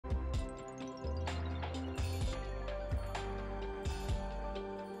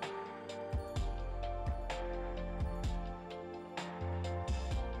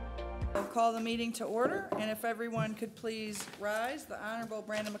call the meeting to order, and if everyone could please rise, the Honorable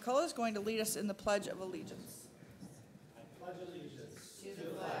Brandon McCullough is going to lead us in the Pledge of Allegiance. I pledge allegiance to the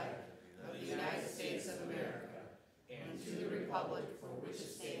flag of the United States of America and to the republic for which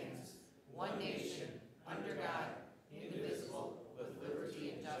it stands, one nation, under God, indivisible, with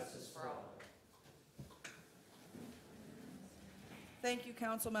liberty and justice for all. Thank you,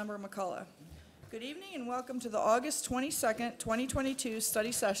 Councilmember McCullough. Good evening and welcome to the August 22nd, 2022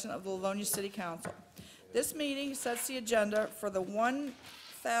 study session of the Livonia City Council. This meeting sets the agenda for the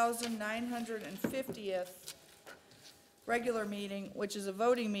 1,950th regular meeting, which is a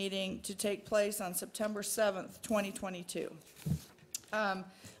voting meeting to take place on September 7th, 2022.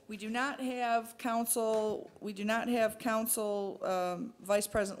 We do not have Council Vice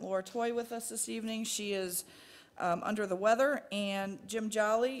President Laura Toy with us this evening. She is under the weather, and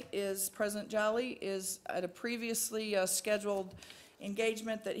President Jolly is at a previously scheduled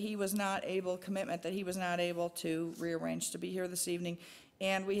engagement commitment that he was not able to rearrange to be here this evening.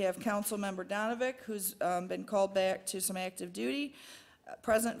 And we have Councilmember Donovic, who's been called back to some active duty,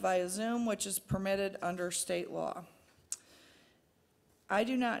 present via Zoom, which is permitted under state law. I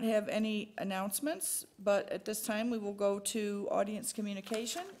do not have any announcements, but at this time we will go to audience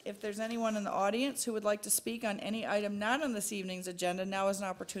communication. If there's anyone in the audience who would like to speak on any item not on this evening's agenda, now is an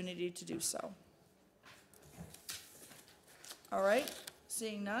opportunity to do so. All right,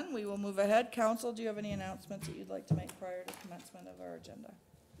 seeing none, we will move ahead. Council, do you have any announcements that you'd like to make prior to commencement of our agenda?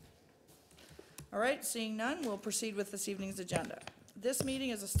 All right, seeing none, we'll proceed with this evening's agenda. This meeting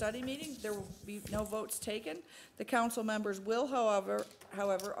is a study meeting. There will be no votes taken. The council members will, however,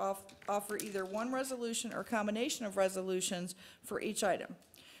 offer either one resolution or combination of resolutions for each item.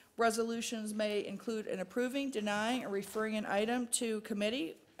 Resolutions may include an approving, denying, or referring an item to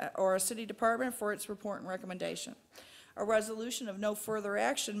committee or a city department for its report and recommendation. A resolution of no further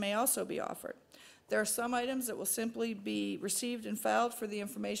action may also be offered. There are some items that will simply be received and filed for the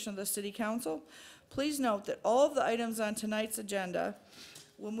information of the City Council. Please note that all of the items on tonight's agenda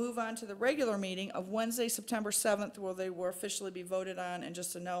will move on to the regular meeting of Wednesday, September 7th, where they will officially be voted on. And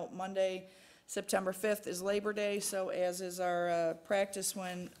just a note, Monday, September 5th is Labor Day, so as is our practice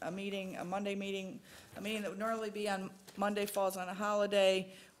when a meeting that would normally be on Monday falls on a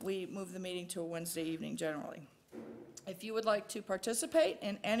holiday, we move the meeting to a Wednesday evening generally. If you would like to participate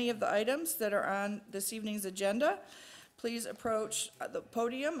in any of the items that are on this evening's agenda, please approach the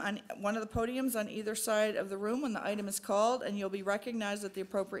podium, one of the podiums on either side of the room when the item is called, and you'll be recognized at the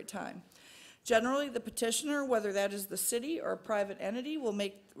appropriate time. Generally, the petitioner, whether that is the city or a private entity, will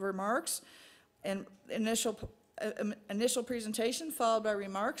make remarks and initial presentation followed by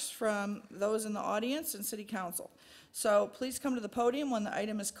remarks from those in the audience and City Council. So please come to the podium when the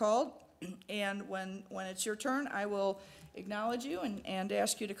item is called, and when it's your turn, I will acknowledge you and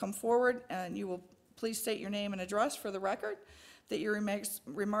ask you to come forward, and you will please state your name and address for the record, that your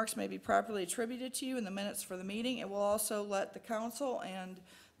remarks may be properly attributed to you in the minutes for the meeting. It will also let the council and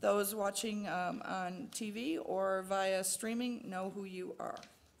those watching on TV or via streaming know who you are.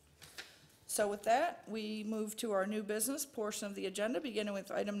 So with that, we move to our new business portion of the agenda, beginning with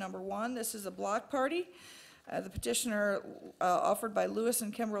item number 1. This is a block party. The petitioner offered by Lewis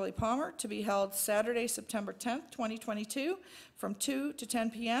and Kimberly Palmer to be held Saturday, September 10th, 2022 from 2 to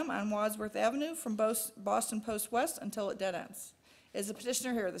 10 p.m. on Wadsworth Avenue from Boston Post West until it dead ends. Is the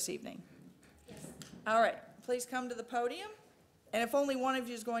petitioner here this evening? Yes. All right, please come to the podium. And if only one of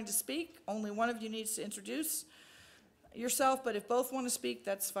you is going to speak, only one of you needs to introduce yourself, but if both want to speak,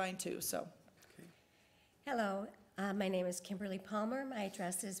 that's fine too. So. Okay. Hello, my name is Kimberly Palmer. My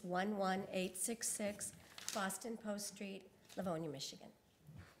address is 11866 Boston Post Street, Livonia, Michigan.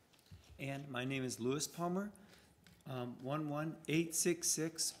 And my name is Lewis Palmer,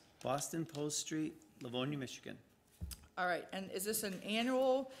 11866 Boston Post Street, Livonia, Michigan. All right, and is this an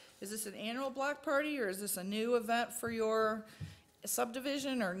annual block party, or is this a new event for your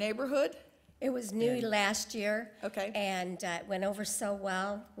subdivision or neighborhood? It was new last year. Okay. And it went over so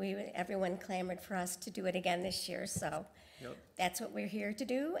well. Everyone clamored for us to do it again this year, so. Yep. That's what we're here to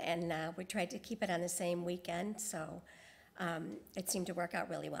do, and we tried to keep it on the same weekend, so it seemed to work out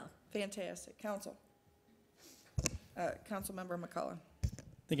really well. Fantastic. Council. Councilmember McCullough.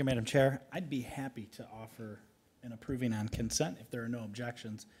 Thank you, Madam Chair. I'd be happy to offer an approving on consent if there are no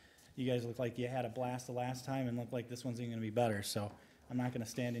objections. You guys look like you had a blast the last time and look like this one's even going to be better, so I'm not going to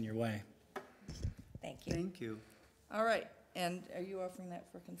stand in your way. Thank you. Thank you. All right, and are you offering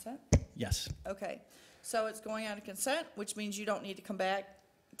that for consent? Yes. Okay. So it's going on to consent, which means you don't need to come back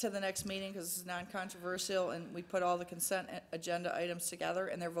to the next meeting because it's non-controversial, and we put all the consent agenda items together,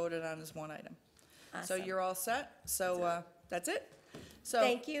 and they're voted on as one item. Awesome. So you're all set. So that's it. So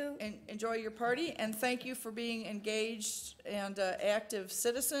Thank you. Enjoy your party, and thank you for being engaged and active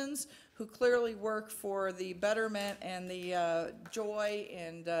citizens who clearly work for the betterment and the joy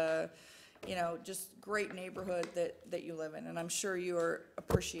and, just great neighborhood that you live in. And I'm sure you are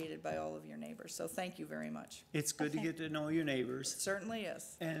appreciated by all of your neighbors. So thank you very much. It's good to get to know your neighbors, It certainly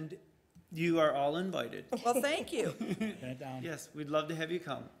is. and you are all invited. Well, thank you. Pen it down. Yes, we'd love to have you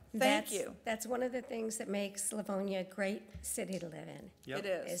come. Thank That's- you. That's one of the things that makes Livonia a great city to live in, Yep. It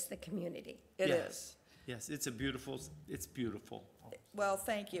is is. the community. It Yes. is. Yes, it's beautiful. Well,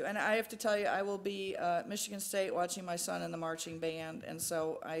 thank you. And I have to tell you, I will be at Michigan State watching my son in the marching band, and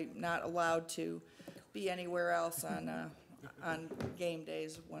so I'm not allowed to be anywhere else on game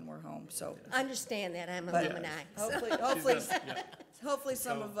days when we're home. So Understand that, I'm But- alumni. hopefully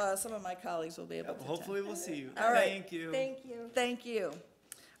some of my colleagues will be able to attend. Hopefully we'll see you. All right. Thank you. Thank you. Thank you.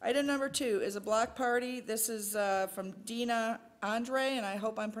 Item number 2 is a block party. This is from Dina Andre, and I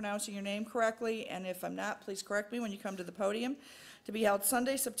hope I'm pronouncing your name correctly, and if I'm not, please correct me when you come to the podium, to be held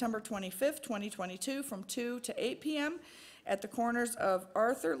Sunday, September 25th, 2022, from 2 to 8 p.m. at the corners of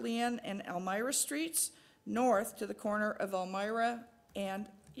Arthur, Leon, and Elmira Streets, north to the corner of Elmira and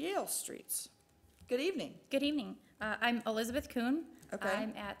Yale Streets. Good evening. Good evening. I'm Elizabeth Kuhn. Okay.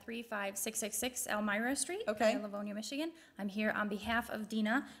 I'm at 35666 Elmira Street. Okay. In Livonia, Michigan. I'm here on behalf of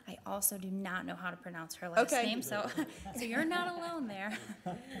Dina. I also do not know how to pronounce her last Okay. name, so you're not alone there.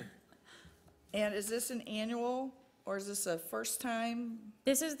 And is this an annual, or is this a first time?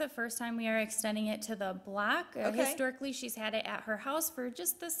 This is the first time we are extending it to the block. Okay. Historically, she's had it at her house for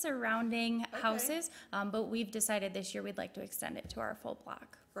just the surrounding houses, but we've decided this year we'd like to extend it to our full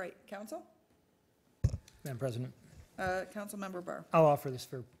block. Great. Council? Madam President, Councilmember Barr. I'll offer this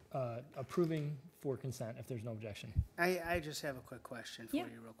for approving for consent if there's no objection. I just have a quick question for Yeah.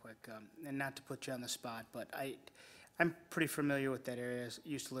 you real quick, and not to put you on the spot, but I'm pretty familiar with that area. I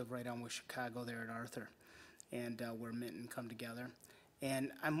used to live right on with Chicago there at Arthur, and where Minton come together.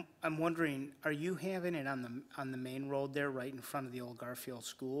 And I'm wondering, are you having it on the main road there, right in front of the old Garfield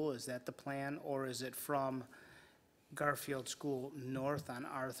School? Is that the plan, or is it from Garfield School north on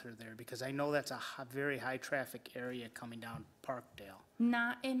Arthur there? Because I know that's a very high traffic area coming down Parkdale.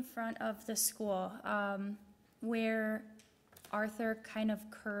 Not in front of the school, where Arthur kind of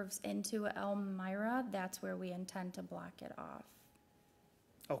curves into Elmira, that's where we intend to block it off.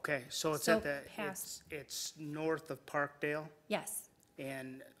 Okay, so it's So at the, past- it's north of Parkdale? Yes,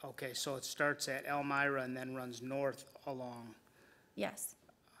 And, okay, so it starts at Elmira and then runs north along, yes,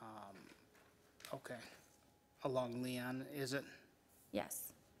 okay, along Leon, is it?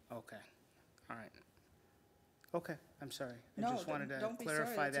 yes. Okay, all right. Okay, I'm sorry. I No, just wanted to don't be sorry,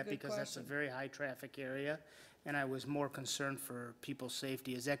 clarify that's a that good because that's a question. very high-traffic area, and I was more concerned for people's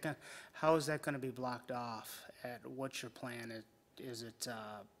safety. Is that how is that gonna be blocked off? What's your plan? Is it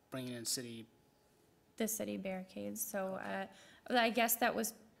bringing in city? The city barricades, so I guess that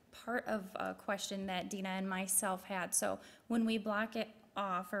was part of a question that Dina and myself had. So when we block it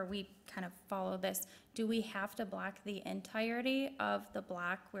off, or we kind of follow this, do we have to block the entirety of the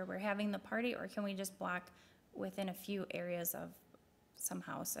block where we're having the party, or can we just block within a few areas of some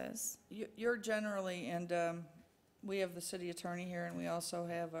houses? You're generally, and we have the city attorney here, and we also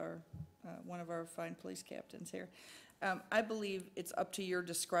have our, one of our fine police captains here. I believe it's up to your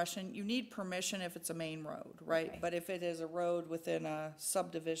discretion. You need permission if it's a main road, right? Okay. But if it is a road within a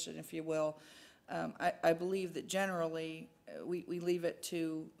subdivision, if you will, I believe that generally, we leave it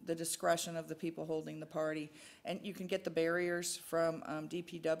to the discretion of the people holding the party. And you can get the barriers from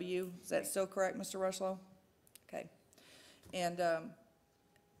DPW. Is that still correct, Mr. Rushlow? Okay. And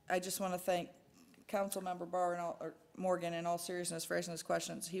I just want to thank Councilmember Barr or Morgan, in all seriousness, for asking those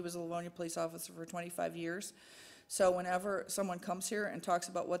questions. He was a Livonia police officer for 25 years. So whenever someone comes here and talks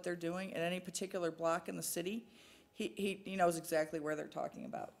about what they're doing at any particular block in the city, he knows exactly where they're talking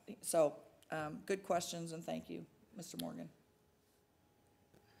about. So, good questions, and thank you, Mr. Morgan.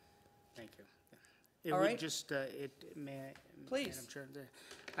 Thank you. It All would right. just, may I? Please. Madam Chair,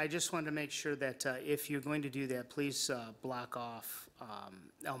 I just wanted to make sure that if you're going to do that, please block off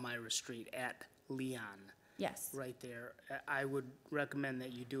Elmira Street at Leon, Yes, right there. I would recommend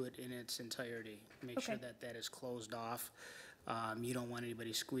that you do it in its entirety. Make sure Okay. that that is closed off. You don't want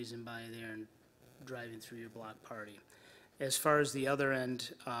anybody squeezing by there and driving through your block party. As far as the other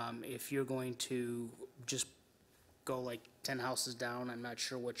end, if you're going to just go like 10 houses down, I'm not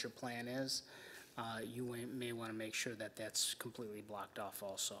sure what your plan is. You may want to make sure that that's completely blocked off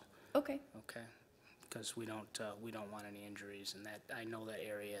also, okay, okay? Because we don't want any injuries, and that, I know that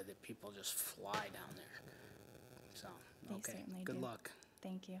area that people just fly down there. So, They okay, certainly good do. luck.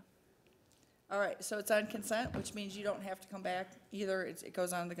 thank you. All right, so it's on consent, which means you don't have to come back either. It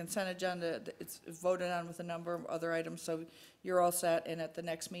goes on the consent agenda. It's voted on with a number of other items, so you're all set. And at the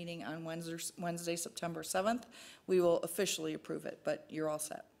next meeting on Wednesday, September 7th, we will officially approve it, but you're all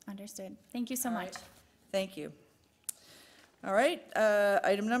set. Understood. Thank you so All much. right. Thank you. All right,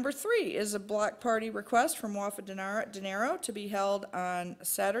 item number 3 is a block party request from Wafa Dinero to be held on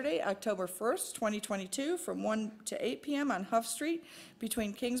Saturday, October 1st, 2022, from 1 to 8 p.m. on Huff Street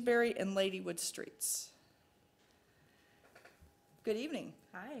between Kingsbury and Ladywood Streets. Good evening.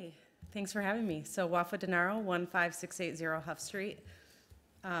 Hi, thanks for having me. So Wafa Dinero, 15680 Huff Street.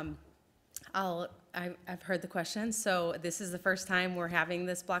 I've heard the question, so this is the first time we're having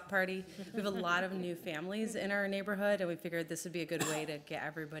this block party. We have a lot of new families in our neighborhood, and we figured this would be a good way to get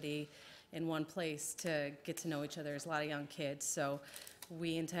everybody in one place to get to know each other. There's a lot of young kids, so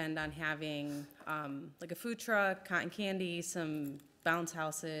we intend on having like a food truck, cotton candy, some bounce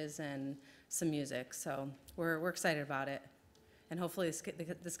houses, and some music. So we're excited about it, and hopefully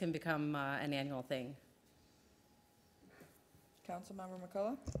this can become an annual thing. Councilmember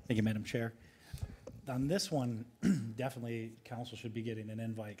McCullough? Thank you, Madam Chair. On this one, definitely council should be getting an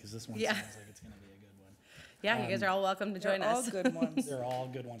invite, because this one Yeah. sounds like it's gonna be a good one. Yeah, you guys are all welcome to join They're all us. good ones. They're all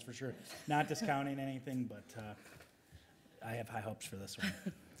good ones, for sure. Not discounting anything, but I have high hopes for this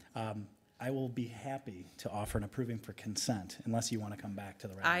one. I will be happy to offer an approving for consent, unless you want to come back to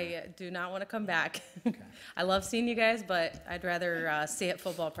the regular. I do not want to come back. Okay. I love seeing you guys, but I'd rather stay at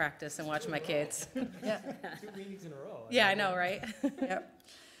football practice and watch my kids. Yeah, 2 meetings in a row. Yeah, I know, right? yep.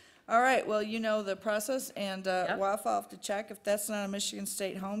 All right, well, you know the process, and Yep. Wafa, I'll have to check if that's not a Michigan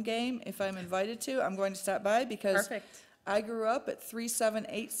State home game. If I'm invited to, I'm going to stop by, because Perfect. I grew up at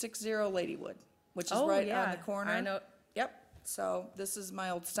 37860 Ladywood, which is Oh, right yeah. on the corner. I know. Yep, so this is my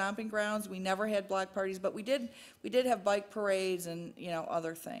old stomping grounds. We never had block parties, but we did have bike parades and,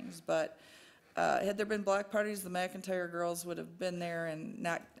 other things. But had there been block parties, the McIntyre girls would have been there and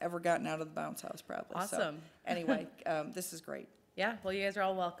not ever gotten out of the bounce house, probably. So, Awesome. anyway, this is great. Yeah, well, you guys are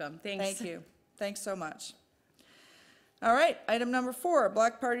all welcome. Thanks. Thank you. Thanks so much. All right, item number 4, a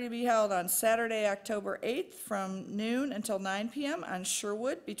block party to be held on Saturday, October 8th from noon until 9 p.m. on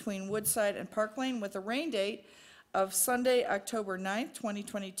Sherwood between Woodside and Park Lane, with a rain date of Sunday, October 9th,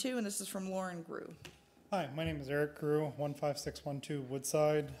 2022, and this is from Lauren Grew. Hi, my name is Eric Grew, 15612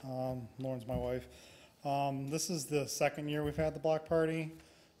 Woodside. Lauren's my wife. This is the second year we've had the block party.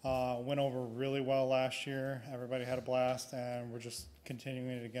 Went over really well last year. Everybody had a blast, and we're just continuing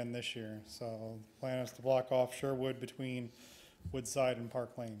it again this year. So the plan is to block off Sherwood between Woodside and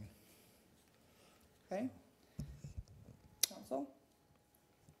Park Lane. Okay? Council?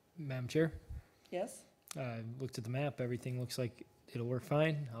 Madam Chair, Yes? I looked at the map. Everything looks like it'll work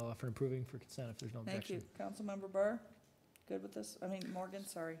fine. I'll offer an approving for consent if there's no Thank objection. you. Councilmember Burr? Good with this? I mean, Morgan,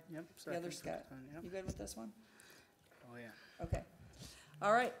 sorry. Yep. The other second, Scott. yep. You good with this one? Oh, yeah. Okay.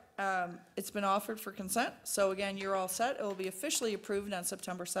 All right, it's been offered for consent, so again, you're all set. It will be officially approved on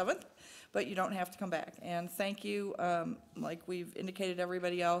September 7th, but you don't have to come back. And thank you, like we've indicated to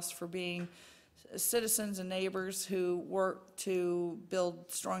everybody else, for being citizens and neighbors who work to build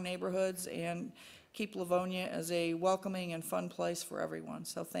strong neighborhoods and keep Livonia as a welcoming and fun place for everyone.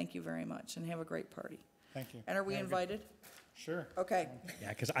 So thank you very much, and have a great party. Thank you. And are we Have a good- invited? Sure. Okay, Yeah,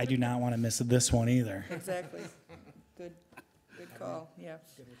 because I do not want to miss this one either. exactly. Good call, yeah.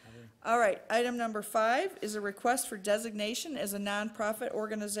 All right, item number 5 is a request for designation as a nonprofit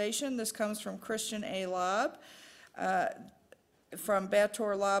organization. This comes from Christian A. Lobb, from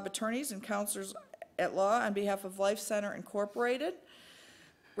Bator Lobb Attorneys and Counselors at Law on behalf of Life Center Incorporated.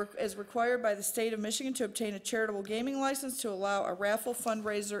 Is required by the state of Michigan to obtain a charitable gaming license to allow a raffle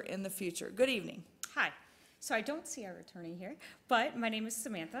fundraiser in the future. Good evening. Hi. So I don't see our attorney here, but my name is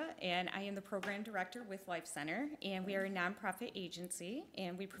Samantha, and I am the program director with Life Center, and we are a nonprofit agency,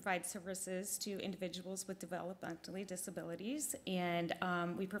 and we provide services to individuals with developmental disabilities, and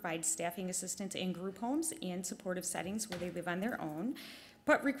we provide staffing assistance in group homes and supportive settings where they live on their own,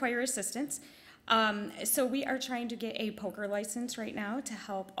 but require assistance. So we are trying to get a poker license right now to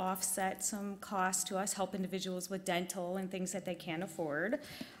help offset some costs to us, help individuals with dental and things that they can't afford.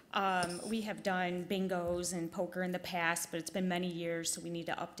 We have done bingos and poker in the past, but it's been many years, so we need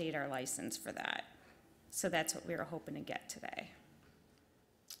to update our license for that. So that's what we were hoping to get today.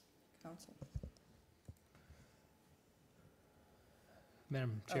 Council.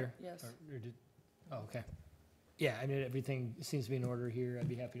 Madam Chair? yes. Okay. Yeah, I mean, everything seems to be in order here. I'd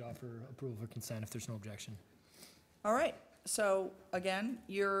be happy to offer approval for consent if there's no objection. All right, so again,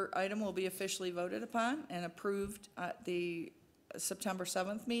 your item will be officially voted upon and approved at the September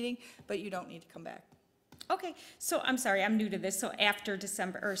 7th meeting, but you don't need to come back. Okay, so I'm sorry, I'm new to this, so after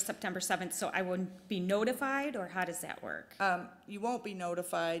December, or September 7th, so I wouldn't be notified, or how does that work? You won't be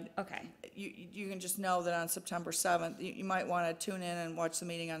notified. Okay, You can just know that on September 7th, you might want to tune in and watch the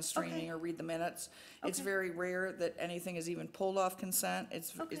meeting on streaming Okay. or read the minutes. It's Okay. very rare that anything is even pulled off consent.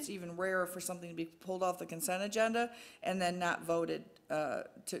 It's Okay. even rarer for something to be pulled off the consent agenda and then not voted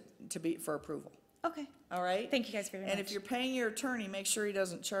to be for approval. okay, All right? thank you guys very much. And if you're paying your attorney, make sure he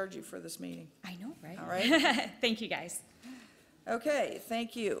doesn't charge you for this meeting. I know, right? All right? Thank you, guys. Okay,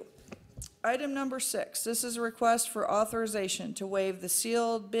 thank you. Item number 6, this is a request for authorization to waive the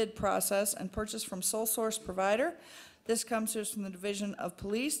sealed bid process and purchase from sole source provider. This comes to us from the Division of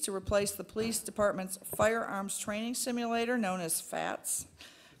Police to replace the Police Department's firearms training simulator, known as FATS,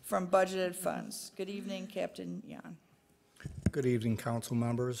 from budgeted funds. Good evening, Captain Jan. Good evening, council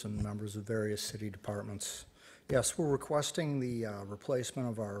members and members of various city departments. Yes, we're requesting the replacement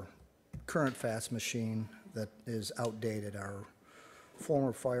of our current FAST machine that is outdated. Our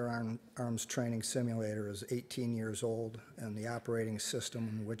former firearms training simulator is 18 years old, and the operating system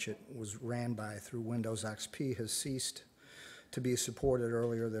in which it was ran by through Windows XP has ceased to be supported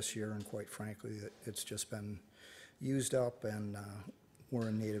earlier this year, and quite frankly, it's just been used up, and we're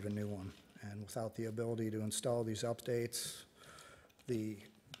in need of a new one. And without the ability to install these updates, the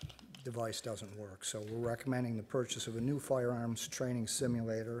device doesn't work. So we're recommending the purchase of a new firearms training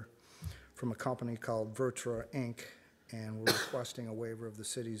simulator from a company called Virtua Inc., and we're requesting a waiver of the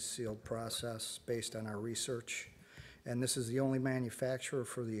city's sealed process based on our research. And this is the only manufacturer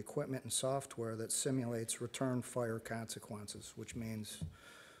for the equipment and software that simulates return fire consequences, which means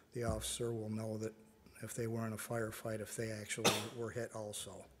the officer will know that if they were in a firefight, if they actually were hit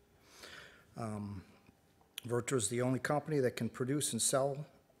also. Virtua is the only company that can produce and sell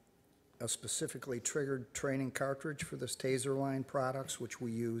a specifically triggered training cartridge for this taser line products, which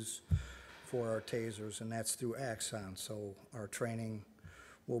we use for our tasers, and that's through Axon. So our training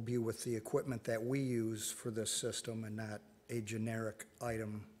will be with the equipment that we use for this system and not a generic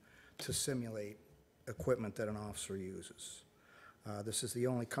item to simulate equipment that an officer uses. This is the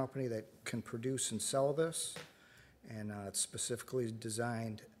only company that can produce and sell this, and it's specifically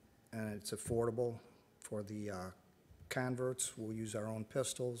designed, and it's affordable for the converts. We'll use our own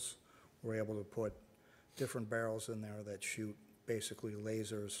pistols. We're able to put different barrels in there that shoot basically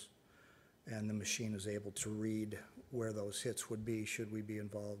lasers, and the machine is able to read where those hits would be should we be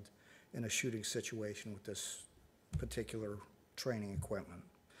involved in a shooting situation with this particular training equipment.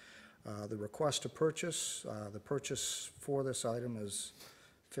 The request to purchase, the purchase for this item is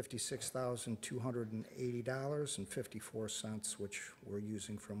 $56,280.54, which we're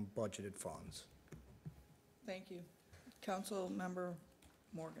using from budgeted funds. Thank you. Council Member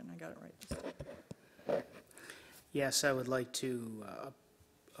Morgan, I got it right. Yes, I would like to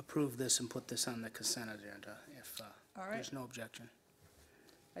approve this and put this on the consent agenda if All right. there's no objection.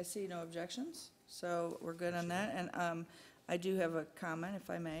 I see no objections, so we're good on that. And I do have a comment, if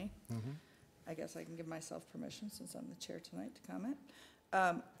I may. I guess I can give myself permission, since I'm the chair tonight, to comment.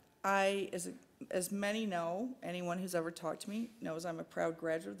 As many know, anyone who's ever talked to me knows I'm a proud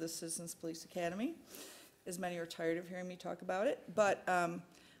graduate of the Citizens Police Academy. As many are tired of hearing me talk about it, but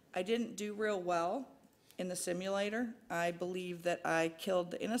I didn't do real well in the simulator. I believe that I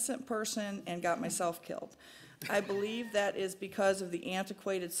killed the innocent person and got myself killed. I believe that is because of the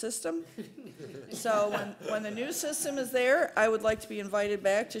antiquated system. So when the new system is there, I would like to be invited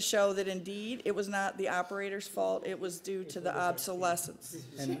back to show that indeed it was not the operator's fault, it was due to the obsolescence.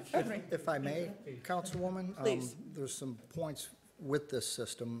 And if I may, Councilwoman, Please. there's some points with this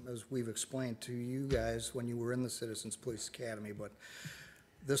system, as we've explained to you guys when you were in the Citizens Police Academy, but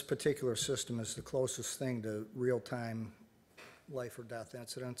this particular system is the closest thing to real-time life or death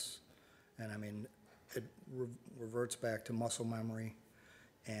incidents. And I mean, it reverts back to muscle memory,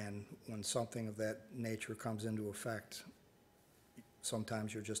 and when something of that nature comes into effect,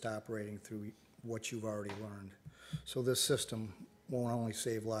 sometimes you're just operating through what you've already learned. So this system won't only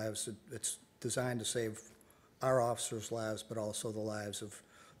save lives, it's designed to save our officers' lives, but also the lives of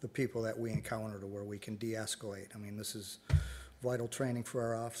the people that we encounter, to where we can de-escalate. I mean, this is vital training for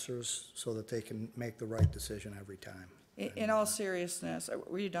our officers so that they can make the right decision every time. In all seriousness,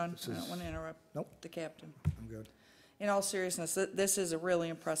 were you done? I don't want to interrupt Nope. the captain. I'm good. In all seriousness, this is a really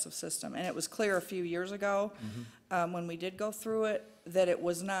impressive system, and it was clear a few years ago, when we did go through it, that it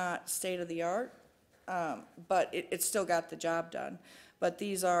was not state-of-the-art, but it still got the job done. But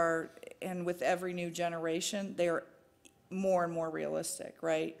these are, and with every new generation, they are more and more realistic,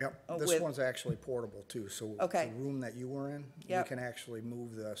 right? Yep, this With- one's actually portable too, so Okay. the room that you were in, you Yep. can actually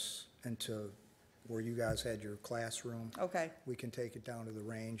move this into where you guys had your classroom. Okay, We can take it down to the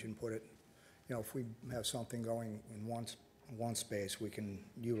range and put it you know, if we have something going in one space, we can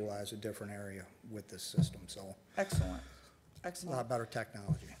utilize a different area with this system, so Excellent, a excellent. lot better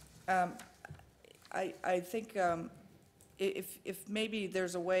technology. I think if maybe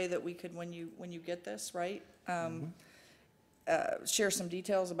there's a way that we could, when you get this, right, share some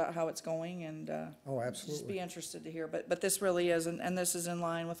details about how it's going and Oh, just be absolutely. interested to hear. But this really is, and this is in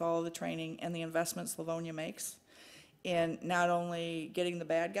line with all of the training and the investments Livonia makes in not only getting the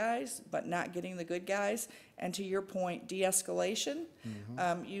bad guys, but not getting the good guys. And to your point, de-escalation,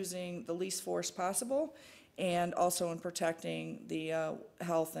 using the least force possible, and also in protecting the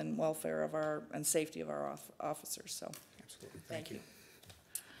health and welfare of and safety of our officers, so. Absolutely. Thank you.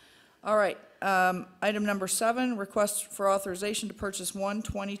 All right, item number 7, request for authorization to purchase one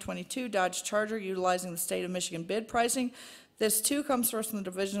 2022 Dodge Charger utilizing the state of Michigan bid pricing. This too comes to us from the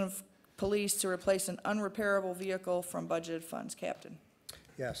Division of Police to replace an unrepairable vehicle from budgeted funds. Captain.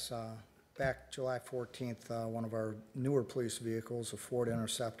 Yes, back July 14th, one of our newer police vehicles, a Ford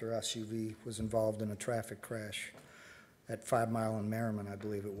Interceptor SUV, was involved in a traffic crash at 5 Mile and Merriman, I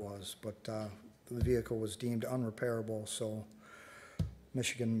believe it was. But the vehicle was deemed unrepairable, so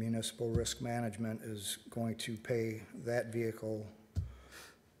Michigan Municipal Risk Management is going to pay that vehicle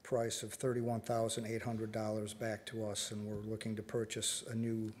price of $31,800 back to us, and we're looking to purchase a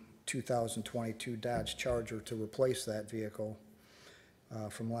new 2022 Dodge Charger to replace that vehicle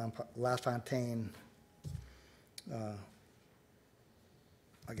from LaFontaine, I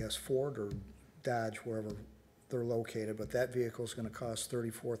guess Ford or Dodge, wherever they're located, but that vehicle is going to cost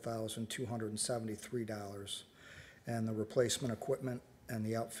 $34,273, and the replacement equipment and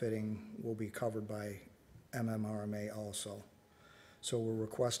the outfitting will be covered by MMRMA also. So we're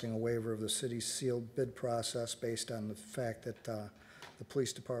requesting a waiver of the city's sealed bid process based on the fact that the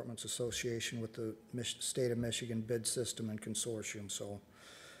Police Department's association with the State of Michigan bid system and consortium, so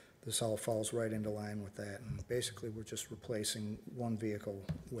this all falls right into line with that. And basically, we're just replacing one vehicle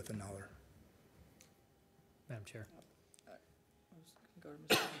with another. Madam Chair. Go to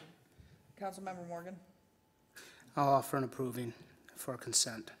Mr. Morgan. Councilmember Morgan. I'll offer an approving for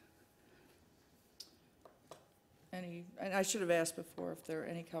consent. And I should have asked before if there are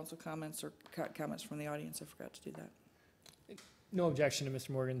any council comments or comments from the audience. I forgot to do that. No objection to Mr.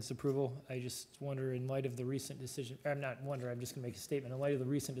 Morgan's approval. I just wonder, in light of the recent decision, I'm not wonder, I'm just gonna make a statement. In light of the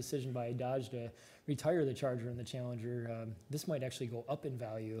recent decision by Dodge to retire the Charger and the Challenger, this might actually go up in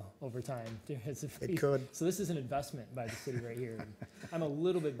value over time. It could. So this is an investment by the city right here. And I'm a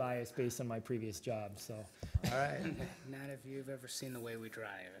little bit biased based on my previous job, so. All right. Not if you've ever seen the way we drive.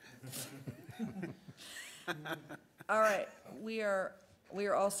 All right, we are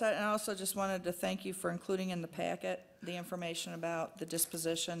all set, and I also just wanted to thank you for including in the packet the information about the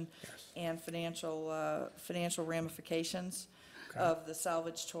disposition and financial ramifications of the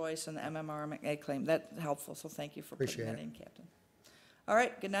salvage choice and the MMRMA claim. That's helpful, so thank you for putting Appreciate that it. in, Captain. All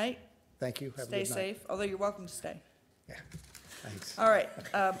right, good night. Thank you. Have a Stay good night. safe, although you're welcome to stay. Yeah, thanks. All right,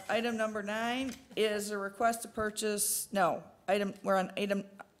 item number 9 is a request to purchase, we're on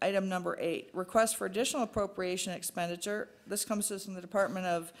item number 8, request for additional appropriation expenditure. This comes to us from the Department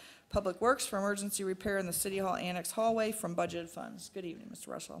of Public Works for emergency repair in the City Hall Annex hallway from budgeted funds. Good evening, Mr.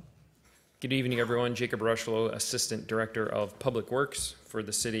 Rushlow. Good evening, everyone. Jacob Rushlow, Assistant Director of Public Works for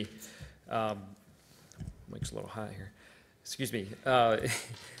the city. Mike's a little high here. Excuse me.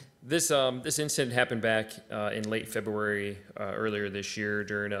 This incident happened back in late February, earlier this year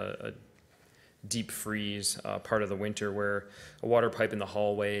during a deep freeze part of the winter, where a water pipe in the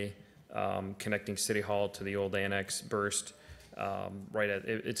hallway connecting City Hall to the old annex burst.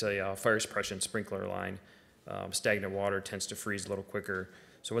 It's a fire suppression sprinkler line. Stagnant water tends to freeze a little quicker.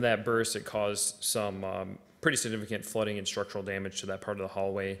 So when that burst, it caused some pretty significant flooding and structural damage to that part of the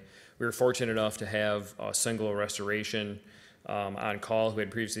hallway. We were fortunate enough to have Sunglow Restoration on call, who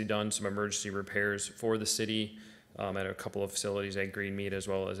had previously done some emergency repairs for the city at a couple of facilities at Greenmead, as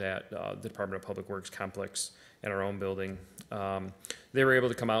well as at the Department of Public Works complex in our own building. They were able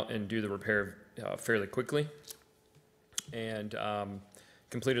to come out and do the repair fairly quickly, and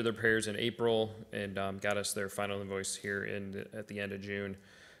completed the repairs in April and got us their final invoice here at the end of June.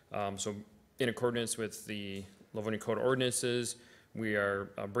 So in accordance with the Livonia Code ordinances, we are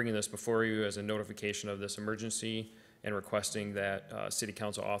bringing this before you as a notification of this emergency and requesting that City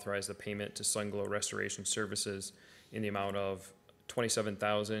Council authorize the payment to Sunglow Restoration Services in the amount of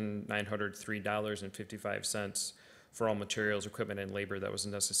 $27,903.55 for all materials, equipment, and labor that was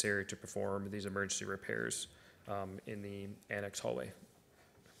necessary to perform these emergency repairs in the annex hallway.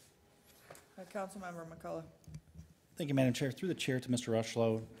 Councilmember McCullough. Thank you, Madam Chair. Through the chair to Mr.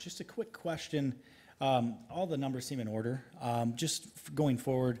 Rushlow, just a quick question. All the numbers seem in order. Going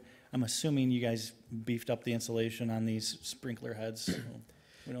forward, I'm assuming you guys beefed up the insulation on these sprinkler heads. So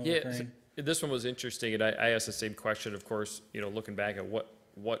we don't have Yeah, rain. this one was interesting, and I asked the same question, of course, looking back at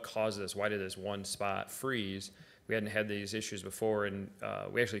what caused this, why did this one spot freeze? We hadn't had these issues before, and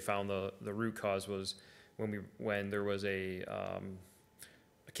we actually found the root cause was when there was a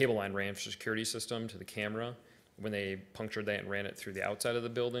cable line ran for security system to the camera. When they punctured that and ran it through the outside of the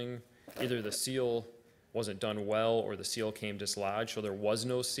building, either the seal wasn't done well or the seal came dislodged, so there was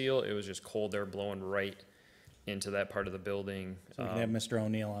no seal. It was just cold air blowing right into that part of the building. So we can have Mr.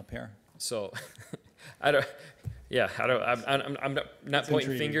 O'Neill up here. So, I'm not pointing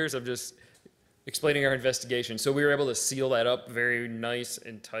intriguing. fingers. I'm just explaining our investigation. So we were able to seal that up very nice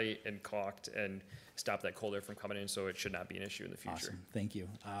and tight and caulked and stop that cold air from coming in. So it should not be an issue in the future. Awesome, thank you.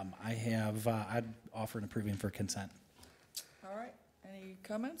 I'd offer an approving for consent. All right, any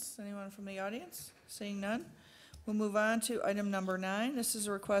comments? Anyone from the audience? Seeing none, we'll move on to item number 9. This is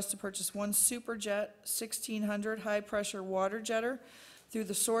a request to purchase one Superjet 1600 high-pressure water jetter through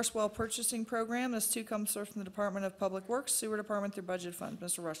the Source Well Purchasing Program. This too comes from the Department of Public Works, Sewer Department through budget funds.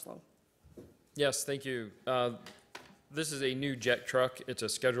 Mr. Rushlow. Yes, thank you. This is a new jet truck. It's a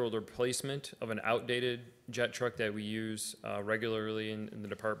scheduled replacement of an outdated jet truck that we use regularly in the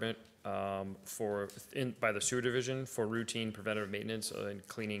department by the sewer division for routine preventative maintenance and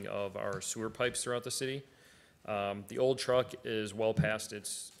cleaning of our sewer pipes throughout the city. The old truck is well past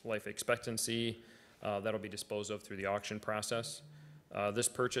its life expectancy. That'll be disposed of through the auction process. This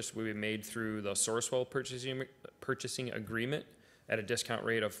purchase will be made through the Sourcewell purchasing agreement at a discount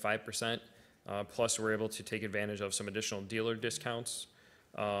rate of 5%. Plus, we're able to take advantage of some additional dealer discounts,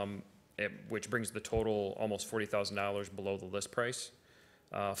 which brings the total almost $40,000 below the list price.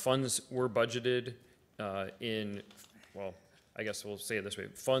 Funds were budgeted I guess we'll say it this way.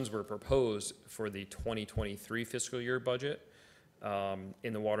 Funds were proposed for the 2023 fiscal year budget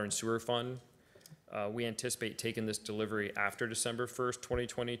in the Water and Sewer Fund. We anticipate taking this delivery after December 1st,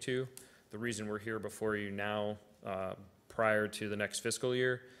 2022. The reason we're here before you now, prior to the next fiscal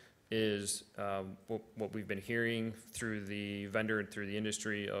year, is what we've been hearing through the vendor and through the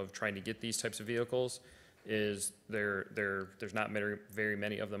industry of trying to get these types of vehicles is there's not very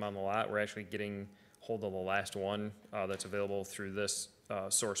many of them on the lot. We're actually getting hold of the last one that's available through this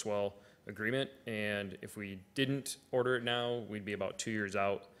Sourcewell agreement, and if we didn't order it now, we'd be about 2 years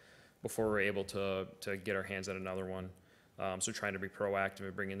out before we're able to get our hands on another one. So trying to be proactive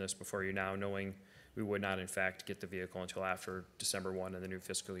and bringing this before you now, knowing we would not in fact get the vehicle until after December 1 in the new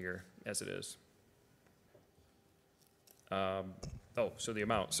fiscal year as it is. So the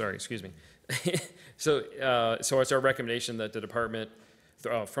amount, sorry, excuse me. So it's our recommendation that the department,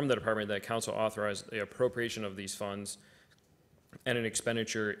 from the department, that council authorize the appropriation of these funds and an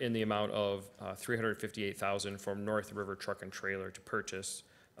expenditure in the amount of $358,000 from North River Truck and Trailer to purchase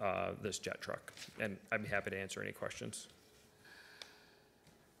this jet truck. And I'd be happy to answer any questions.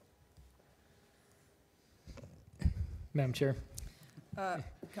 Madam Chair,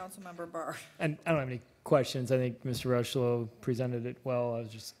 Councilmember Barr. and I don't have any questions. I think Mr. Rushlow presented it well. I was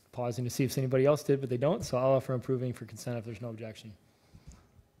just pausing to see if anybody else did, but they don't, so I'll offer approving for consent if there's no objection.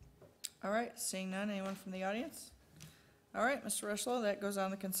 All right, seeing none, anyone from the audience? All right, Mr. Rushlow, that goes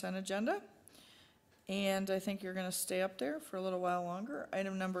on the consent agenda. And I think you're gonna stay up there for a little while longer.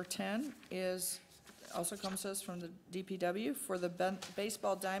 Item number 10 also comes to us from the DPW for the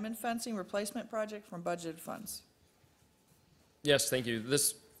baseball diamond fencing replacement project from budgeted funds. Yes, thank you.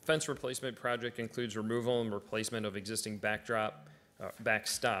 This fence replacement project includes removal and replacement of existing backstop,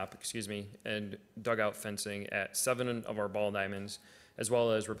 and dugout fencing at 7 of our ball diamonds, as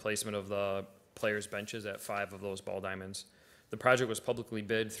well as replacement of the players' benches at 5 of those ball diamonds. The project was publicly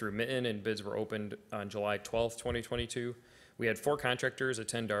bid through Mitten, and bids were opened on July 12th, 2022. We had 4 contractors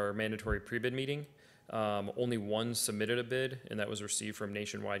attend our mandatory pre-bid meeting. Only one submitted a bid, and that was received from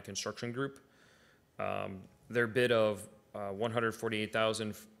Nationwide Construction Group. Their bid of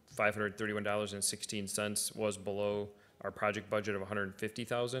 $148,531.16 was below our project budget of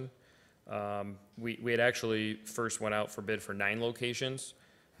 $150,000. We had actually first went out for bid for 9 locations.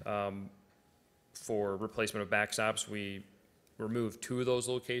 For replacement of backstops, we removed 2 of those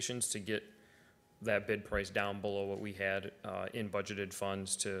locations to get that bid price down below what we had in budgeted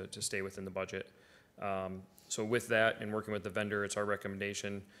funds to stay within the budget. So with that, and working with the vendor, it's our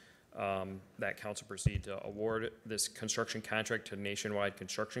recommendation that council proceed to award this construction contract to Nationwide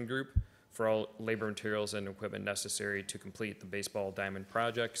Construction Group for all labor, materials, and equipment necessary to complete the baseball diamond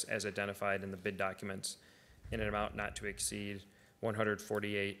projects as identified in the bid documents in an amount not to exceed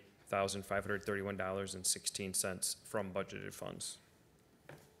 $148,531.16 from budgeted funds.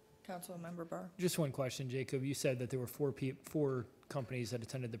 Councilmember Barr. Just one question, Jacob. You said that there were 4 companies that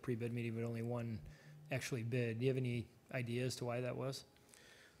attended the pre-bid meeting, but only one actually bid. Do you have any idea as to why that was?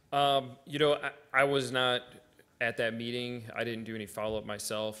 You know, I was not at that meeting. I didn't do any follow-up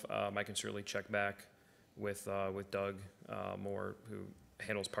myself. I can certainly check back with Doug Moore, who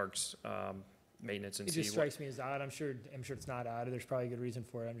handles parks maintenance, and It see just strikes me as odd. I'm sure it's not odd. There's probably a good reason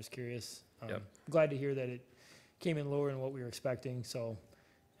for it. I'm just curious. Yep. Glad to hear that it came in lower than what we were expecting, so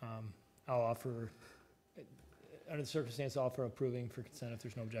I'll offer, under the circumstance, I'll offer approving for consent if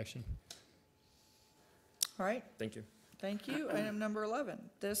there's no objection. All right, Thank you. thank you. Item number 11.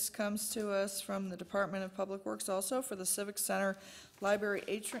 This comes to us from the Department of Public Works also for the Civic Center Library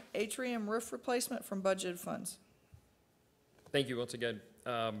atrium roof replacement from budgeted funds. Thank you once again.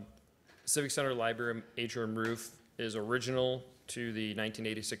 Civic Center Library atrium roof is original to the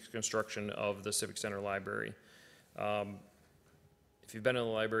 1986 construction of the Civic Center Library. If you've been in the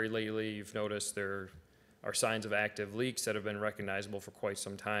library lately, you've noticed there are signs of active leaks that have been recognizable for quite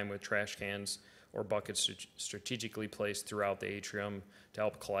some time, with trash cans or buckets strategically placed throughout the atrium to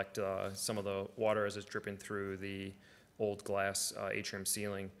help collect some of the water as it's dripping through the old glass atrium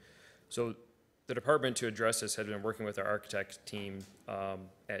ceiling. So the department, to address this, had been working with our architect team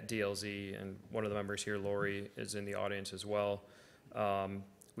at DLZ, and one of the members here, Lori, is in the audience as well.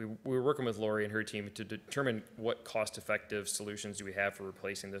 We were working with Lori and her team to determine what cost-effective solutions do we have for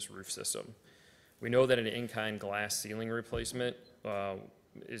replacing this roof system. We know that an in-kind glass ceiling replacement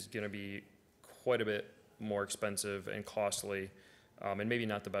is going to be quite a bit more expensive and costly, and maybe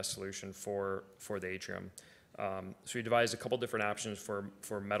not the best solution for the atrium. So we devised a couple different options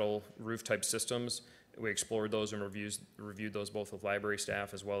for metal roof-type systems. We explored those and reviewed those both with library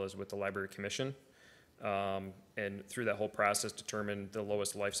staff as well as with the Library Commission. And through that whole process, determined the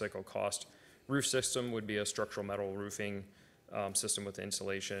lowest life cycle cost roof system would be a structural metal roofing system with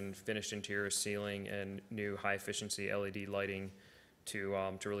insulation, finished interior ceiling, and new high-efficiency LED lighting to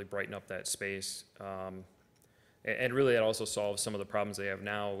really brighten up that space. And really, it also solves some of the problems they have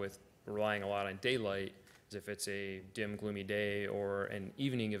now with relying a lot on daylight. As if it's a dim, gloomy day or an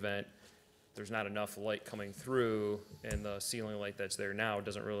evening event, there's not enough light coming through, and the ceiling light that's there now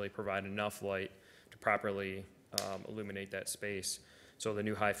doesn't really provide enough light to properly illuminate that space. So the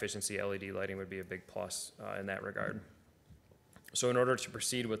new high-efficiency LED lighting would be a big plus in that regard. So in order to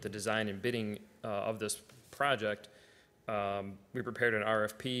proceed with the design and bidding of this project, we prepared an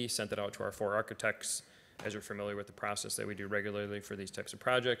RFP, sent it out to our 4 architects, as you're familiar with the process that we do regularly for these types of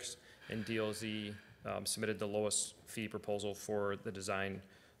projects, and DLZ submitted the lowest fee proposal for the design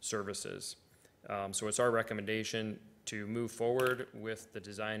services. So it's our recommendation to move forward with the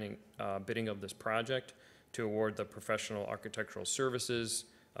design and bidding of this project, to award the professional architectural services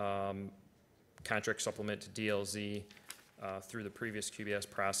contract supplement to DLZ through the previous QBS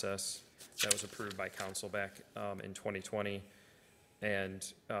process that was approved by council back in 2020,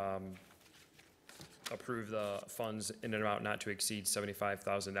 and approve the funds in an amount not to exceed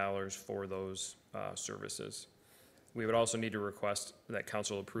 $75,000 for those services. We would also need to request that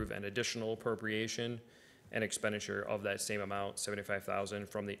council approve an additional appropriation and expenditure of that same amount, $75,000,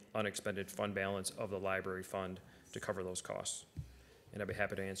 from the unexpended fund balance of the library fund to cover those costs. And I'd be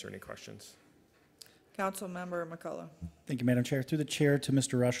happy to answer any questions. Councilmember McCullough. Thank you, Madam Chair. Through the chair to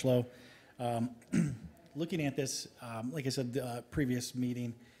Mr. Rushlow. Looking at this, like I said, the previous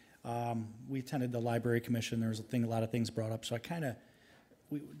meeting, we attended the Library Commission. There was a lot of things brought up. So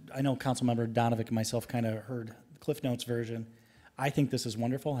I know Councilmember Donovic and myself kind of heard the Cliff Notes version. I think this is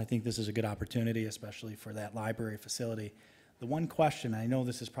wonderful. I think this is a good opportunity, especially for that library facility. The one question, I know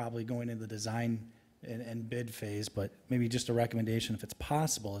this is probably going into the design and bid phase, but maybe just a recommendation, if it's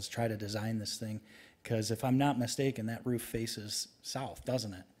possible, is try to design this thing. Because if I'm not mistaken, that roof faces south,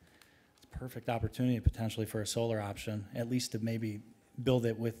 doesn't it? It's a perfect opportunity potentially for a solar option, at least to maybe build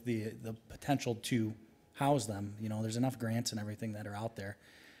it with the potential to house them. You know, there's enough grants and everything that are out there.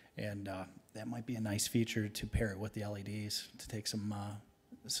 And that might be a nice feature to pair it with the LEDs to take some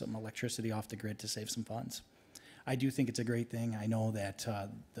electricity off the grid to save some funds. I do think it's a great thing. I know that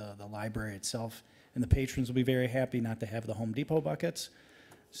the library itself and the patrons will be very happy not to have the Home Depot buckets.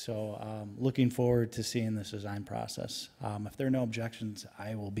 So looking forward to seeing this design process. If there are no objections,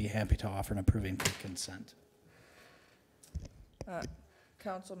 I will be happy to offer an approving for consent.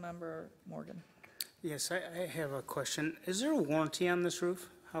 Councilmember Morgan. Yes, I have a question. Is there a warranty on this roof?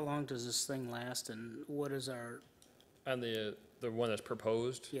 How long does this thing last, and what is our? On the one that's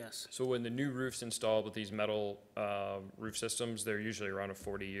proposed? Yes. So when the new roof's installed with these metal roof systems, they're usually around a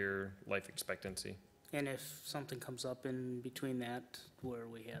 40-year life expectancy. And if something comes up in between that, where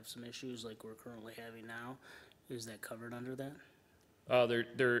we have some issues like we're currently having now, is that covered under that?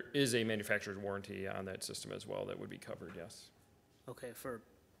 There is a manufacturer's warranty on that system as well that would be covered, yes. Okay,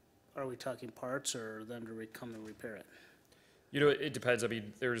 are we talking parts or them to come and repair it? You know, it depends. I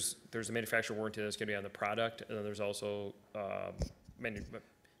mean, there's a manufacturer warranty that's going to be on the product, and then there's also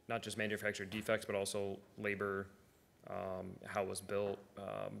not just manufacturer defects, but also labor, how it was built,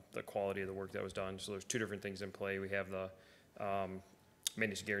 the quality of the work that was done. So there's two different things in play. We have the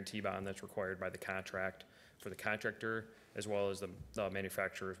maintenance guarantee bond that's required by the contract for the contractor, as well as the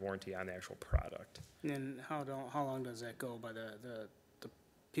manufacturer's warranty on the actual product. And how long does that go by the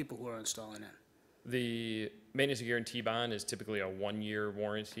people who are installing it? The maintenance guarantee bond is typically a 1-year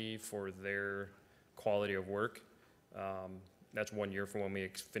warranty for their quality of work. That's 1 year from when we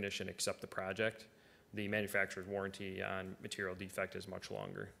finish and accept the project. The manufacturer's warranty on material defect is much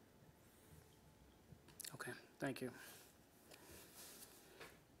longer. Okay, thank you.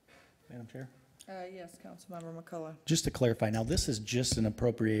 Madam Chair? Yes, Councilmember McCullough. Just to clarify, now this is just an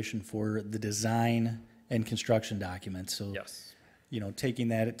appropriation for the design and construction documents, so. Yes. You know, taking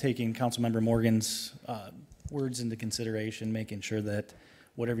Councilmember Morgan's words into consideration, making sure that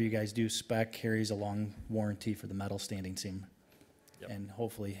whatever you guys do spec carries a long warranty for the metal standing seam. Yep. And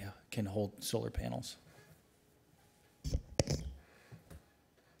hopefully can hold solar panels.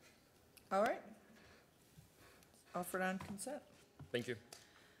 All right. Offered on consent. Thank you.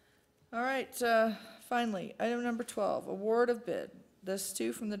 All right, finally, item number 12, award of bid. This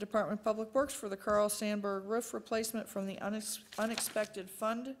too from the Department of Public Works for the Carl Sandburg roof replacement from the unexpected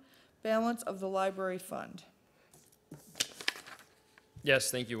fund balance of the library fund. Yes,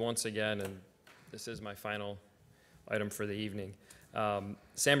 thank you once again, and this is my final item for the evening.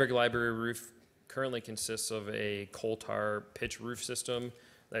 Sandburg Library roof currently consists of a coal tar pitch roof system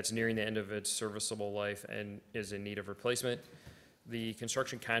that's nearing the end of its serviceable life and is in need of replacement. The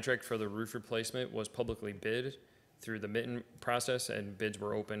construction contract for the roof replacement was publicly bid through the mitten process, and bids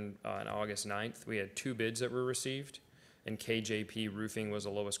were opened on August 9th. We had 2 bids that were received, and KJP Roofing was the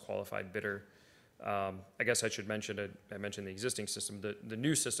lowest qualified bidder. I guess I should mention, I mentioned the existing system. The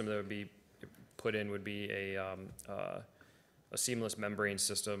new system that would be put in would be a seamless membrane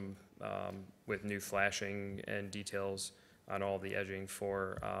system with new flashing and details on all the edging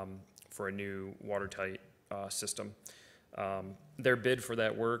for a new watertight system. Their bid for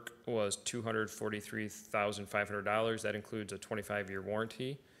that work was $243,500. That includes a 25-year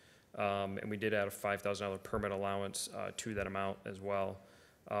warranty. And we did add a $5,000 permit allowance to that amount as well.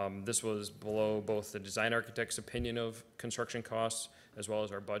 This was below both the design architect's opinion of construction costs as well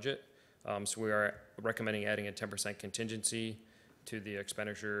as our budget. So we are recommending adding a 10% contingency to the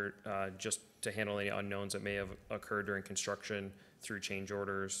expenditure just to handle any unknowns that may have occurred during construction through change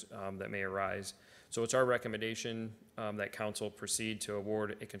orders that may arise. So it's our recommendation that council proceed to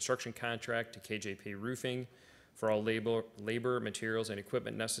award a construction contract to KJP Roofing for all labor, materials, and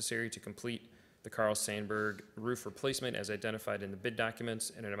equipment necessary to complete the Carl Sandburg roof replacement as identified in the bid documents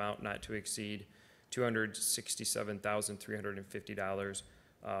in an amount not to exceed $267,350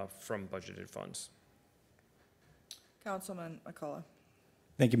 from budgeted funds. Councilman McCullough.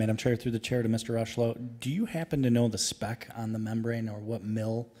 Thank you, Madam Chair. Through the chair to Mr. Rushlow. Do you happen to know the spec on the membrane or what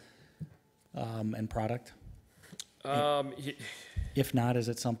mill and product? If not, is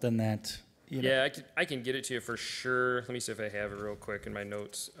it something that, you know? Yeah, I can get it to you for sure. Let me see if I have it real quick in my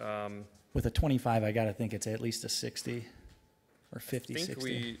notes. With a 25, I gotta think it's at least a 60 or 50, I think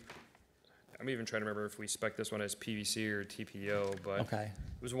 60. I'm even trying to remember if we spec this one as PVC or TPO, but Okay.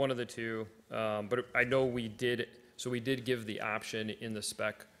 it was one of the two. But I know we did give the option in the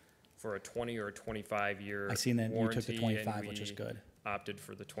spec for a 20 or a 25-year I seen that you took the warranty, 25, and which is we good. opted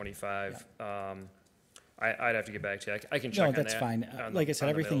for the 25. I'd have to get back to you. I can check on No, that. that's fine. on Like the- I said, on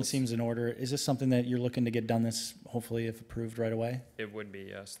the everything mills. seems in order. Is this something that you're looking to get done this, hopefully if approved right away? It would be,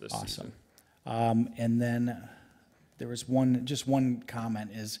 yes, this Awesome. season. And then there was just one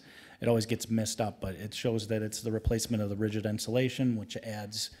comment is, it always gets messed up, but it shows that it's the replacement of the rigid insulation, which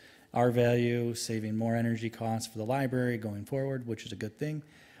adds our value, saving more energy costs for the library going forward, which is a good thing.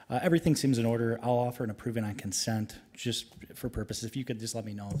 Everything seems in order. I'll offer an approving on consent, just for purposes. If you could just let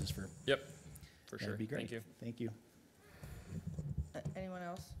me know, just for. Yep, for sure. That'd be great. Thank you. Thank you. Anyone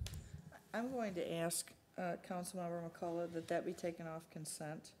else? I'm going to ask Councilmember McCullough that be taken off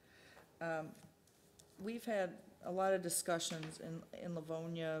consent. We've had a lot of discussions in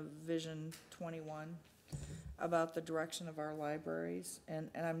Livonia Vision 21 about the direction of our libraries,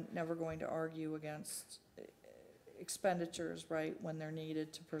 and I'm never going to argue against expenditures, right, when they're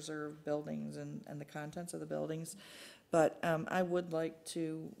needed to preserve buildings and the contents of the buildings. But I would like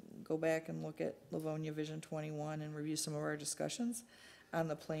to go back and look at Livonia Vision 21 and review some of our discussions on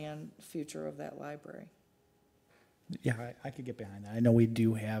the planned future of that library. Yeah, I could get behind that. I know we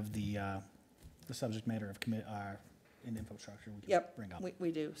do have the subject matter of in infrastructure we can Yep, bring up.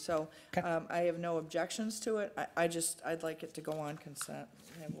 we do. So, Okay. I have no objections to it. I'd like it to go on consent.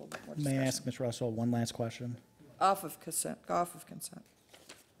 Have a little bit more May I ask discussion. Ms. Russell one last question? Off of consent.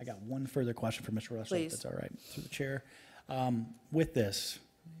 I got one further question for Mr. Russell, if Please. that's all right, through the chair. With this,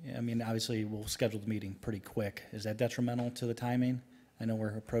 I mean, obviously, we'll schedule the meeting pretty quick. Is that detrimental to the timing? I know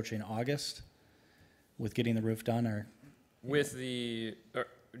we're approaching August with getting the roof done, or, With the, do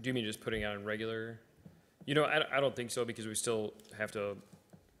you mean just putting on regular? You know, I don't think so, because we still have to,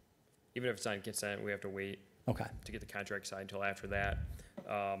 even if it's on consent, we have to wait okay, to get the contract signed until after that.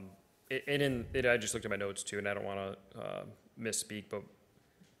 I just looked at my notes too, and I don't want to misspeak, but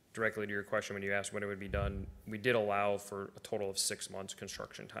directly to your question, when you asked when it would be done, we did allow for a total of 6 months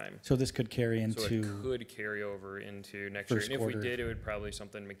construction time. so this could carry So it into, could carry over into next year. First And if we quarter. did, it would probably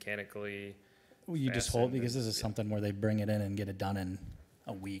something mechanically. will you just fast hold, and- because this is something where they bring it in and get it done in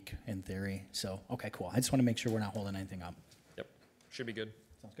a week, in theory, so, okay, cool. I just want to make sure we're not holding anything up. Yep, should be good.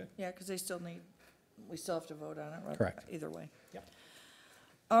 Sounds good. Yeah, because we still have to vote on it, right? Correct. Either way. Yep.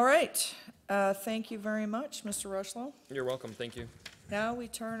 All right. Thank you very much, Mr. Rushlow. You're welcome, thank you. Now we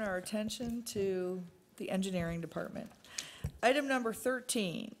turn our attention to the engineering department. Item number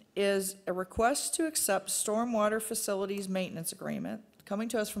 13 is a request to accept stormwater facilities maintenance agreement coming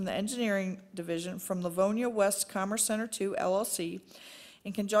to us from the engineering division from Livonia West Commerce Center 2 LLC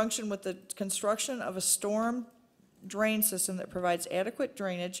in conjunction with the construction of a storm drain system that provides adequate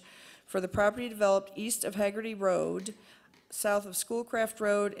drainage for the property developed east of Haggerty Road, south of Schoolcraft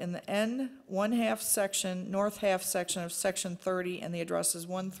Road in the N 1/2 section, north half section of section 30, and the address is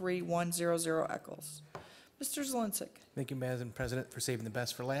 13100 Eccles. Mr. Zalinsik. Thank you, Madam President, for saving the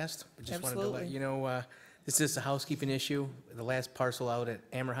best for last. I just wanted to let Absolutely. you know, this is a housekeeping issue. The last parcel out at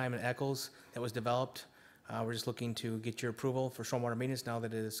Ammerheim and Eccles that was developed, we're just looking to get your approval for stormwater maintenance now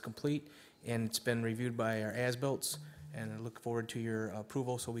that it is complete, and it's been reviewed by our as-bills, and I look forward to your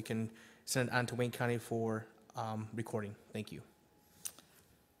approval so we can send it on to Wayne County for recording. Thank you.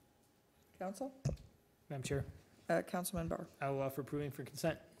 Council? Madam Chair, Councilman Barr. I will offer approving for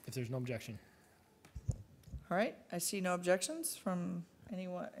consent if there's no objection. All right, I see no objections from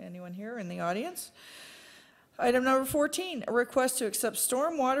anyone here in the audience. Item number 14, a request to accept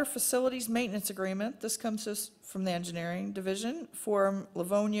stormwater facilities maintenance agreement. This comes to us from the engineering division for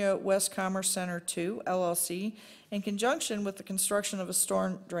Livonia West Commerce Center 2 LLC in conjunction with the construction of a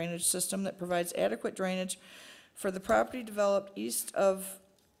storm drainage system that provides adequate drainage for the property developed east of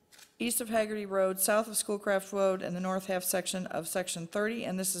Haggerty Road, south of Schoolcraft Road, and the north half section of section 30,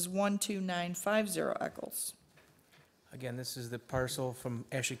 and this is 12950 Eccles. Again, this is the parcel from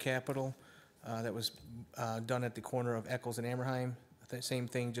Ashley Capital that was done at the corner of Eccles and Ammerheim. The same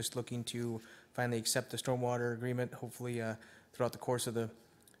thing, just looking to finally accept the stormwater agreement. Hopefully, throughout the course of the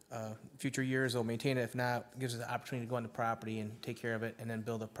future years, they'll maintain it. If not, it gives us the opportunity to go on the property and take care of it and then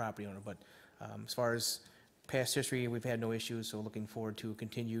build a property owner. But as far as past history, we've had no issues, so looking forward to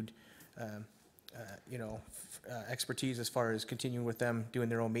continued expertise as far as continuing with them, doing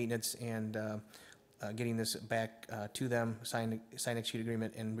their own maintenance, and getting this back to them, sign execute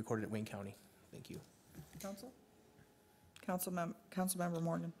agreement, and recorded at Wayne County. Thank you. Council? Councilmember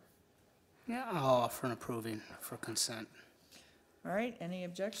Morgan. Yeah, I'll offer an approving for consent. All right, any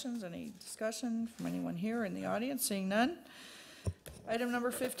objections, any discussion from anyone here in the audience? Seeing none. Item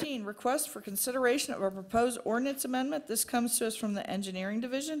number 15, request for consideration of a proposed ordinance amendment. This comes to us from the engineering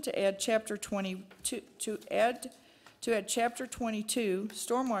division to add chapter 22, to add chapter 22,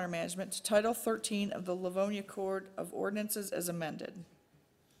 stormwater management, to title 13 of the Livonia Code of Ordinances as amended.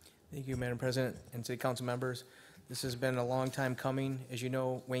 Thank you, Madam President and City Council members. This has been a long time coming. As you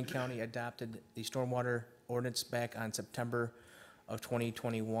know, Wayne County adopted the stormwater ordinance back on September of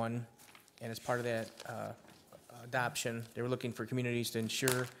 2021. And as part of that adoption, they were looking for communities to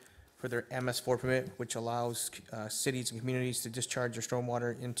ensure for their MS4 permit, which allows cities and communities to discharge their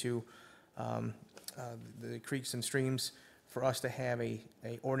stormwater into the creeks and streams, for us to have a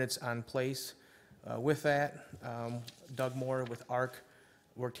ordinance on place. With that, Doug Moore with ARC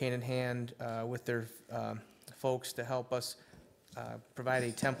worked hand in hand with their folks to help us provide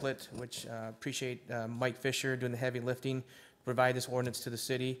a template, which appreciate Mike Fisher doing the heavy lifting, provide this ordinance to the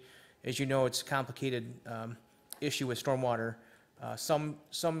city. As you know, it's a complicated issue with stormwater. Some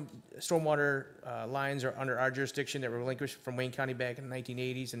stormwater lines are under our jurisdiction that were relinquished from Wayne County back in the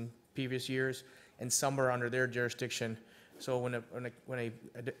 1980s and previous years, and some are under their jurisdiction. So when a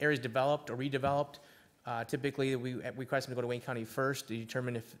area is developed or redeveloped, typically we request them to go to Wayne County first to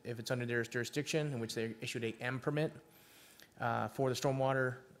determine if it's under their jurisdiction, in which they issued a M permit for the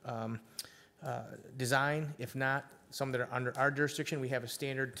stormwater design. If not, some that are under our jurisdiction, we have a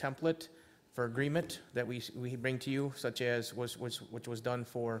standard template for agreement that we bring to you, such as which was done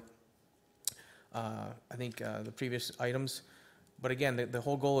for, I think, the previous items. But again, the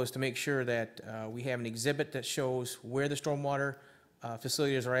whole goal is to make sure that we have an exhibit that shows where the stormwater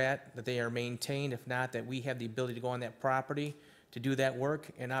facilities are at, that they are maintained. If not, that we have the ability to go on that property to do that work.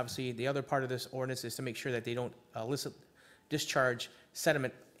 And obviously, the other part of this ordinance is to make sure that they don't illicit discharge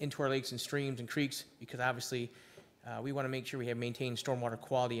sediment into our lakes and streams and creeks, because obviously, we want to make sure we have maintained stormwater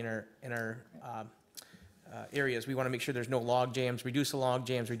quality in our areas. We want to make sure there's no log jams, reduce the log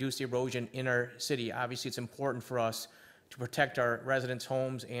jams, reduce the erosion in our city. Obviously, it's important for us to protect our residents'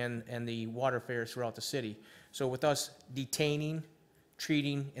 homes and the water affairs throughout the city. So with us detaining,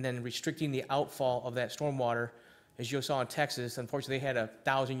 treating, and then restricting the outfall of that stormwater, as you saw in Texas, unfortunately, they had a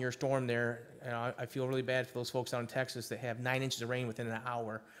 1,000-year storm there. I feel really bad for those folks down in Texas that have 9 inches of rain within an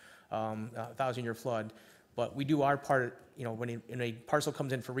hour, a 1,000-year flood. But we do our part, when a parcel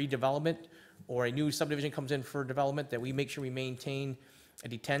comes in for redevelopment or a new subdivision comes in for development, that we make sure we maintain a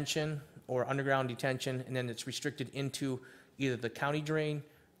detention or underground detention, and then it's restricted into either the county drain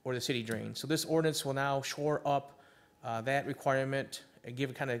or the city drain. So this ordinance will now shore up that requirement and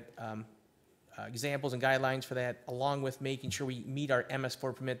give kind of examples and guidelines for that, along with making sure we meet our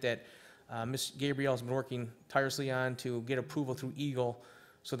MS4 permit that Ms. Gabriel has been working tirelessly on to get approval through Eagle,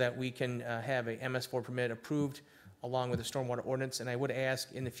 so that we can have a MS4 permit approved along with the stormwater ordinance. And I would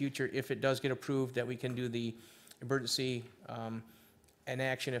ask in the future, if it does get approved, that we can do the emergency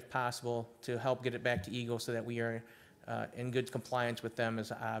inaction if possible to help get it back to Eagle, so that we are in good compliance with them,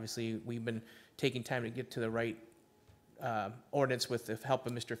 as obviously we've been taking time to get to the right ordinance with the help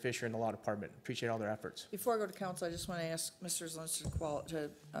of Mr. Fisher and the law department. Appreciate all their efforts. Before I go to council, I just want to ask Mr. Zlinski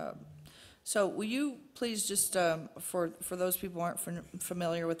so will you please just, for those people who aren't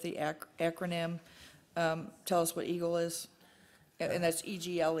familiar with the acronym, tell us what EAGLE is? And that's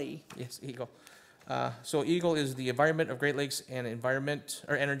EGLE. Yes, Eagle. So Eagle is the Environment of Great Lakes and Environment,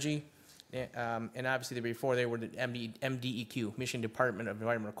 or Energy. And obviously before they were the MDEQ, Michigan Department of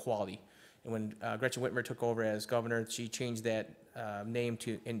Environmental Quality. And when Gretchen Whitmer took over as governor, she changed that name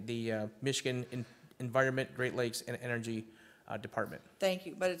to the Michigan Environment, Great Lakes and Energy Department. Thank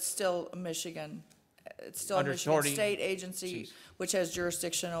you, but it's still a Michigan, Under Michigan authority- state agency, Jeez. which has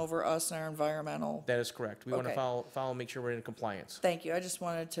jurisdiction over us and our environmental. That is correct. We want to Okay. follow, make sure we're in compliance. Thank you, I just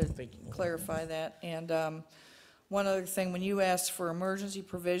wanted to Thank you. clarify that. And one other thing, when you ask for emergency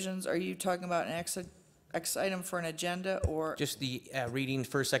provisions, are you talking about an X item for an agenda, or? Just the reading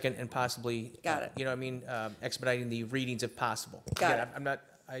first, second, and possibly. Got it. You know what I mean? Expediting the readings if possible. Got Again, it. I'm not,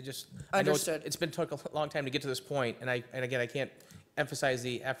 I know Understood. it's been took a long time to get to this point, and again, I can't emphasize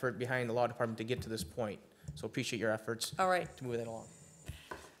the effort behind the law department to get to this point. So appreciate your efforts All right, to move that along.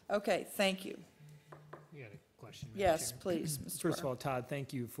 okay, thank you. You got a question? Madam Yes, Chair? please, Mr. First of Burr. all, Todd,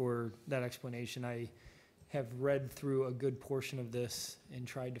 thank you for that explanation. I have read through a good portion of this and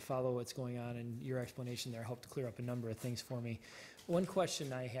tried to follow what's going on, and your explanation there helped clear up a number of things for me. One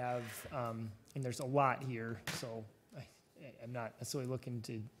question I have, and there's a lot here, so I'm not necessarily looking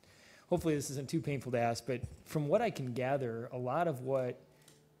to, hopefully this isn't too painful to ask, but from what I can gather, a lot of what,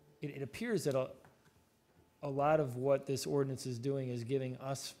 it appears that a lot of what this ordinance is doing is giving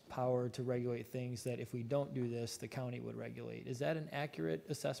us power to regulate things that if we don't do this, the county would regulate. Is that an accurate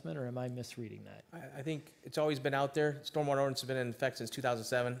assessment, or am I misreading that? I think it's always been out there. Stormwater ordinance has been in effect since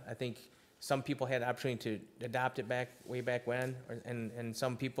 2007. I think some people had the opportunity to adopt it way back when, and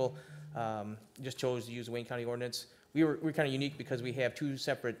some people just chose to use the Wayne County ordinance. We're kind of unique because we have two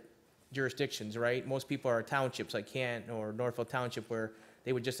separate jurisdictions, right? Most people are townships like Kent or Northfield Township, where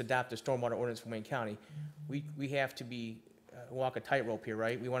they would just adopt the stormwater ordinance from Wayne County. We have to walk a tightrope here,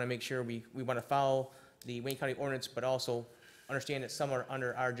 right? We want to make sure we want to follow the Wayne County ordinance, but also understand that some are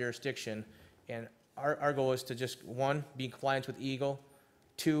under our jurisdiction. And our goal is to just, one, be in compliance with Eagle.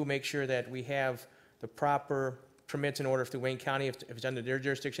 Two, make sure that we have the proper permits in order through Wayne County, if it's under their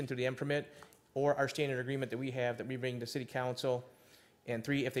jurisdiction through the M permit, or our standard agreement that we have that we bring to City Council. And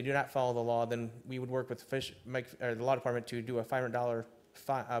three, if they do not follow the law, then we would work with the law department to do a $500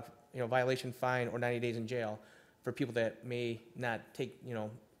 violation fine or 90 days in jail for people that may not take,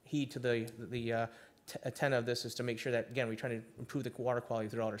 heed to the intent of this, is to make sure that, again, we try to improve the water quality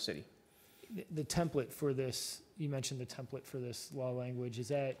throughout our city. The template for this, you mentioned the template for this law language, is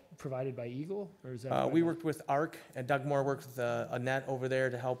that provided by Eagle, or is that? We worked with ARC, and Doug Moore worked with Annette over there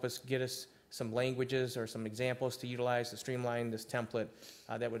to help us get us some languages or some examples to utilize to streamline this template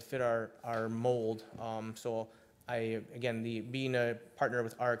that would fit our mold. So being a partner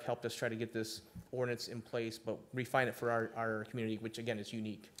with ARC helped us try to get this ordinance in place, but refine it for our community, which again is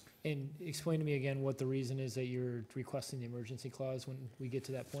unique. And explain to me again what the reason is that you're requesting the emergency clause when we get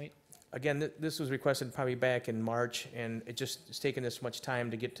to that point? again, this was requested probably back in March, and it's taken this much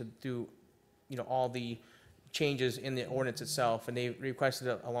time to get to do, all the changes in the ordinance itself, and they requested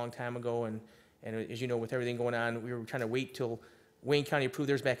it a long time ago, and as you know, with everything going on, we were trying to wait till Wayne County approved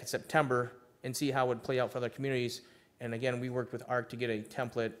theirs back in September and see how it would play out for other communities. And again, we worked with ARC to get a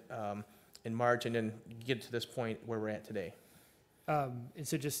template in March and then get to this point where we're at today. And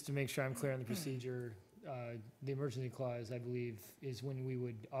so just to make sure I'm clear on the procedure, the emergency clause, I believe, is when we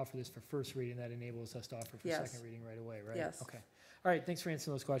would offer this for first reading, that enables us to offer for Yes. second reading right away, right? Yes. Okay. All right, thanks for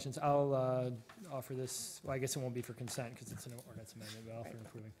answering those questions. I'll offer this, well, I guess it won't be for consent because it's an ordinance amendment, but I'll offer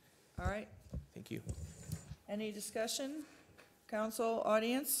approving. All right. Thank you. Any discussion? Council,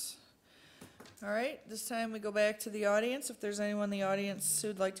 audience? All right, this time we go back to the audience. If there's anyone in the audience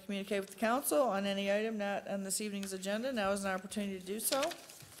who'd like to communicate with the council on any item not on this evening's agenda, now is an opportunity to do so.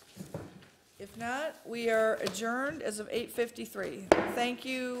 If not, we are adjourned as of 8:53. Thank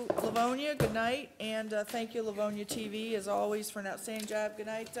you, Livonia, good night, and thank you, LivoniaTV, as always, for an outstanding job. Good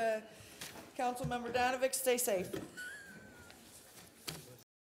night, Councilmember Donovic, stay safe.